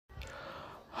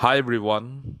Hi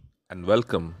everyone and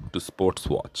welcome to Sports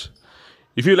Watch.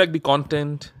 If you like the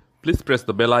content, please press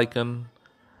the bell icon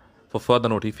for further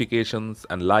notifications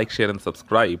and like, share and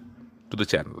subscribe to the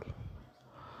channel.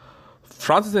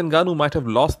 Francis Ngannou might have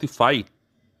lost the fight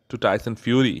to Tyson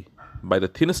Fury by the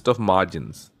thinnest of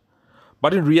margins,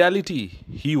 but in reality,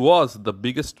 he was the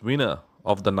biggest winner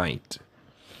of the night.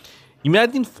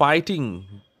 Imagine fighting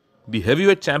the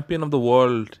heavyweight champion of the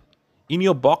world in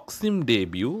your boxing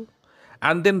debut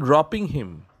and then dropping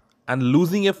him and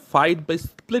losing a fight by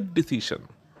split decision.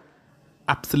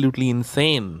 Absolutely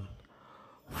insane.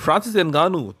 Francis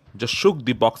Ngannou just shook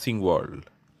the boxing world.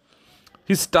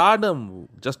 His stardom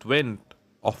just went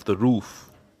off the roof.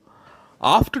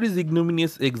 After his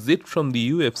ignominious exit from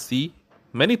the UFC,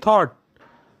 many thought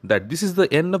that this is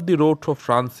the end of the road for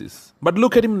Francis. But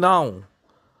look at him now,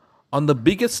 on the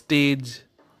biggest stage,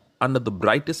 under the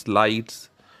brightest lights,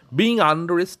 being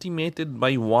underestimated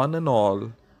by one and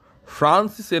all.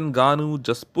 Francis Ngannou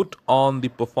just put on the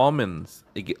performance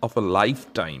of a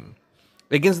lifetime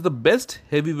against the best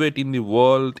heavyweight in the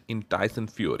world in Tyson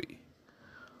Fury.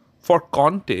 For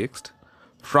context,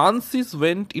 Francis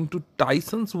went into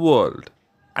Tyson's world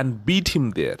and beat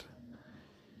him there.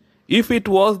 If it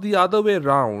was the other way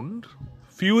round,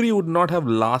 Fury would not have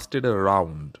lasted a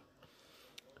round.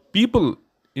 People,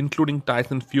 including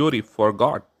Tyson Fury,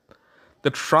 forgot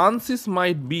that Francis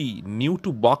might be new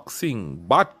to boxing,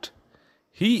 but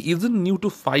he isn't new to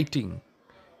fighting.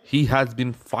 He has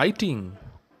been fighting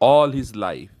all his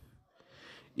life.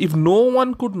 If no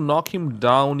one could knock him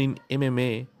down in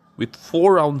MMA with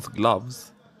 4 ounce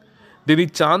gloves, then the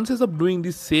chances of doing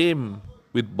the same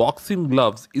with boxing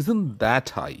gloves isn't that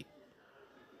high.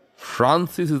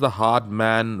 Francis is a hard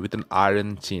man with an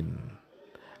iron chin,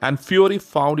 and Fury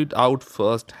found it out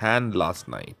firsthand last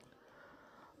night.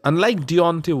 Unlike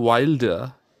Deontay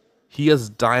Wilder, he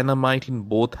has dynamite in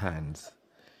both hands.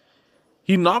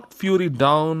 He knocked Fury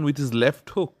down with his left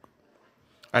hook,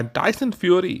 and Tyson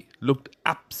Fury looked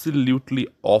absolutely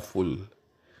awful.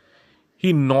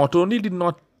 He not only did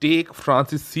not take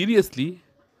Francis seriously,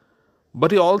 but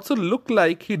he also looked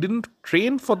like he didn't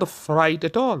train for the fight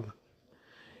at all.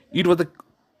 It was a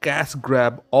cash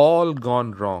grab all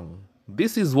gone wrong.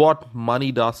 This is what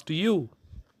money does to you.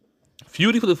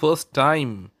 Fury, for the first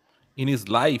time in his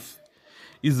life,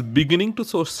 is beginning to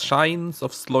show signs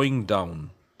of slowing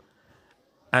down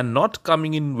and not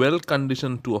coming in well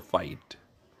conditioned to a fight.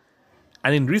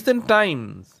 And in recent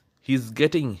times, he's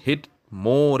getting hit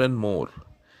more and more.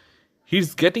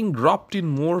 He's getting dropped in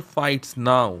more fights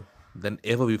now than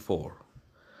ever before.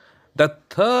 The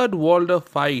third Wilder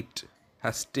fight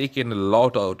has taken a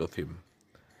lot out of him.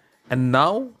 And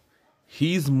now,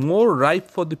 he's more ripe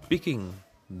for the picking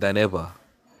than ever.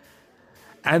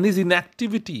 And his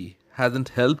inactivity hasn't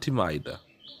helped him either.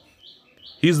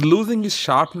 He's losing his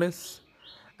sharpness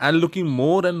and looking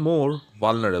more and more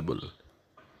vulnerable.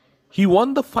 He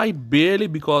won the fight barely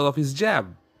because of his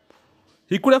jab.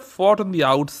 He could have fought on the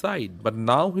outside, but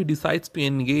now he decides to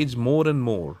engage more and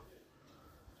more.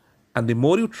 And the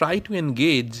more you try to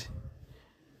engage,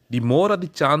 the more are the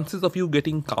chances of you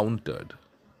getting countered.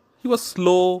 He was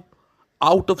slow,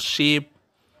 out of shape,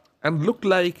 and looked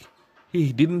like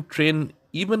he didn't train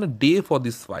even a day for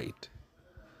this fight.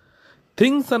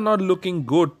 Things are not looking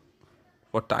good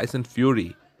for Tyson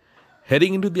Fury,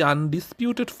 heading into the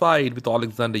undisputed fight with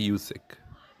Alexander Usyk.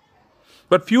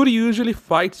 But Fury usually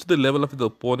fights to the level of his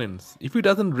opponents. If he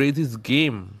doesn't raise his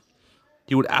game,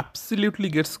 he would absolutely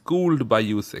get schooled by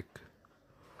Usyk.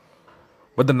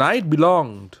 But the night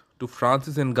belonged to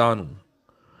Francis Ngannou.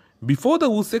 Before the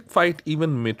Usyk fight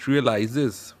even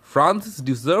materializes, Francis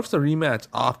deserves a rematch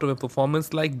after a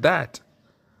performance like that.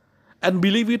 And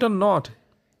believe it or not,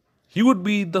 he would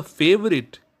be the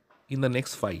favorite in the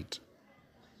next fight.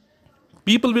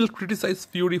 People will criticize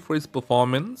Fury for his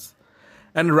performance,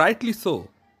 and rightly so.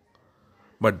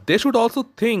 But they should also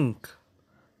think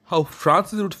how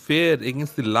Francis would fare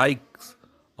against the likes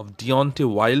of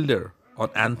Deontay Wilder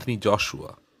or Anthony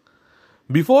Joshua.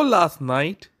 Before last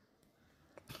night,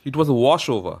 it was a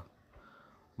washover.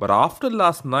 But after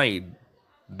last night,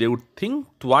 they would think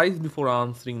twice before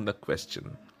answering the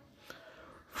question.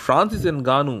 Francis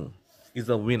Ngannou is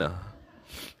a winner.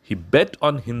 He bet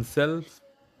on himself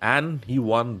and he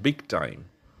won big time.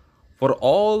 For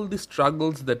all the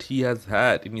struggles that he has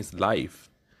had in his life,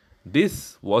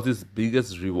 this was his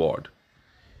biggest reward.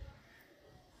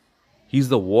 He's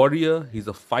a warrior, he's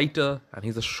a fighter, and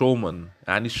he's a showman,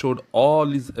 and he showed all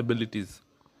his abilities.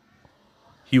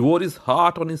 He wore his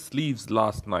heart on his sleeves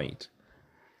last night,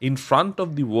 in front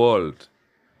of the world,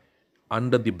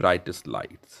 under the brightest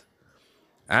lights.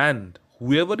 And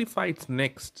whoever he fights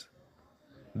next,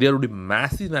 There would be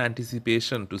massive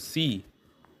anticipation to see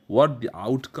what the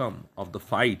outcome of the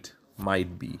fight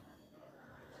might be.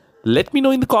 Let me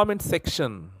know in the comment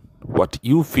section what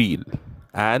you feel.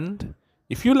 And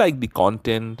if you like the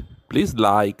content, please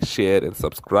like, share, and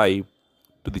subscribe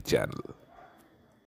to the channel.